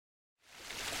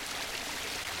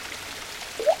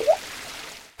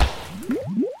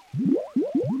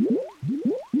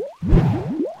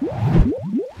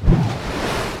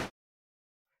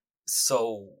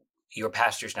Your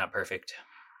pastor's not perfect.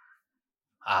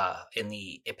 In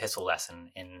the epistle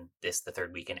lesson in the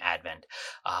third week in Advent,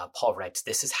 Paul writes,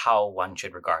 "This is how one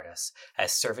should regard us,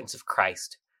 as servants of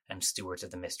Christ and stewards of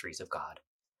the mysteries of God.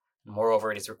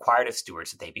 Moreover, it is required of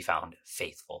stewards that they be found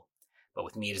faithful. But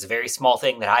with me it is a very small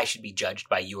thing that I should be judged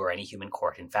by you or any human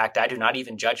court. In fact, I do not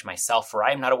even judge myself, for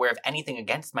I am not aware of anything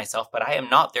against myself, but I am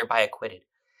not thereby acquitted.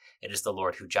 It is the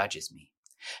Lord who judges me."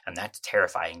 And that's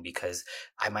terrifying, because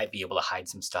I might be able to hide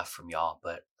some stuff from y'all,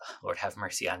 but Lord have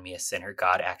mercy on me, a sinner.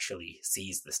 God actually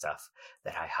sees the stuff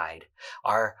that I hide.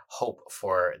 Our hope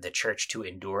for the church to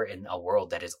endure in a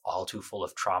world that is all too full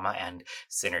of trauma and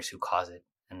sinners who cause it,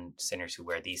 and sinners who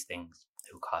wear these things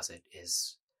who cause it,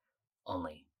 is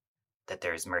only that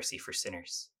there is mercy for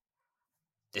sinners.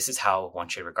 This is how one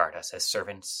should regard us, as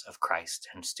servants of Christ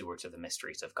and stewards of the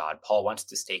mysteries of God. Paul wants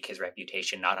to stake his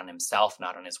reputation not on himself,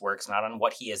 not on his works, not on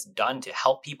what he has done to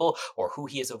help people or who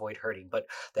he has avoided hurting, but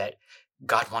that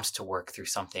God wants to work through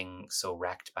something so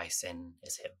wrecked by sin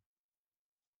as him,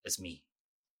 as me,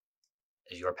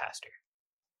 as your pastor.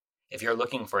 If you're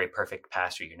looking for a perfect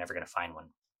pastor, you're never going to find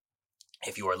one.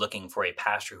 If you are looking for a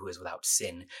pastor who is without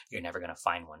sin, you're never going to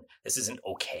find one. This isn't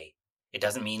okay. It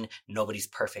doesn't mean nobody's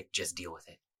perfect, just deal with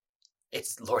it.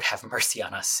 It's, Lord, have mercy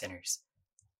on us sinners.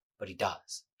 But he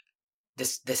does.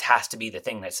 This has to be the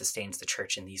thing that sustains the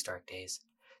church in these dark days.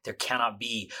 There cannot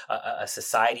be a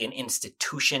society, an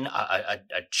institution, a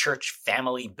church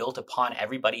family built upon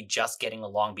everybody just getting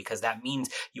along, because that means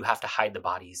you have to hide the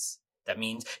bodies. That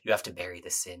means you have to bury the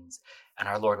sins. And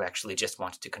our Lord actually just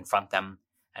wants to confront them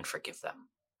and forgive them.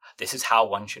 This is how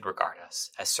one should regard us,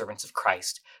 as servants of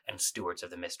Christ and stewards of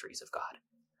the mysteries of God.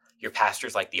 Your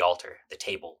pastor's like the altar, the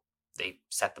table. They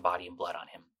set the body and blood on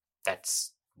him.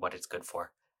 That's what it's good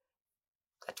for.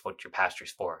 That's what your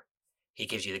pastor's for. He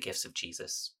gives you the gifts of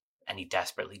Jesus, and he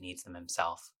desperately needs them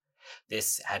himself.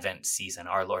 This Advent season,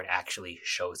 our Lord actually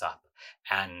shows up.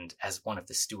 And as one of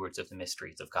the stewards of the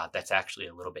mysteries of God, that's actually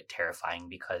a little bit terrifying,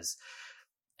 because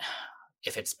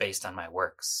if it's based on my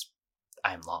works,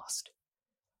 I am lost.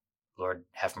 Lord,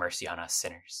 have mercy on us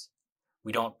sinners.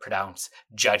 We don't pronounce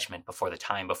judgment before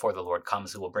the Lord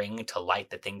comes, who will bring to light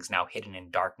the things now hidden in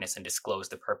darkness and disclose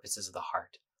the purposes of the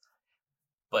heart.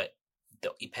 But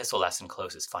the epistle lesson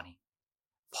closes funny.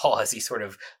 Paul, as he sort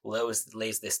of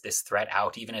lays this threat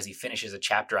out, even as he finishes a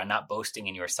chapter on not boasting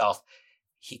in yourself,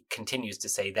 he continues to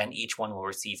say, then each one will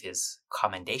receive his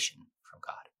commendation from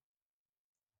God.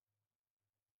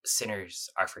 Sinners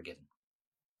are forgiven.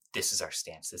 This is our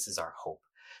stance. This is our hope.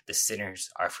 The sinners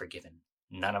are forgiven.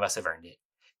 None of us have earned it.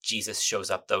 Jesus shows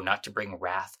up, though, not to bring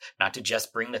wrath, not to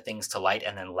just bring the things to light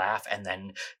and then laugh and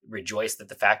then rejoice at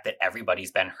the fact that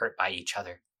everybody's been hurt by each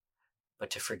other, but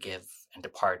to forgive and to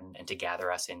pardon and to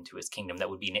gather us into his kingdom that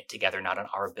would be knit together not on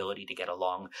our ability to get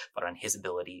along, but on his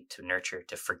ability to nurture,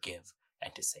 to forgive,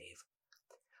 and to save.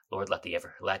 Lord, let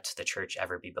the church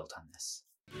ever be built on this.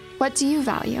 What do you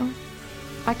value?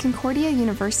 At Concordia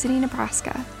University,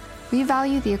 Nebraska, we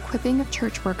value the equipping of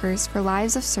church workers for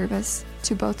lives of service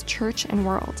to both church and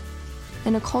world.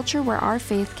 In a culture where our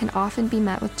faith can often be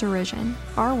met with derision,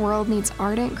 our world needs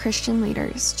ardent Christian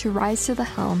leaders to rise to the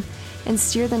helm and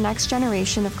steer the next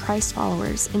generation of Christ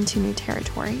followers into new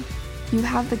territory. You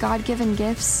have the God-given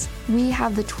gifts, we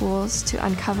have the tools to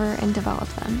uncover and develop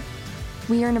them.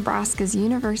 We are Nebraska's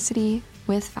university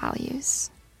with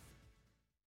values.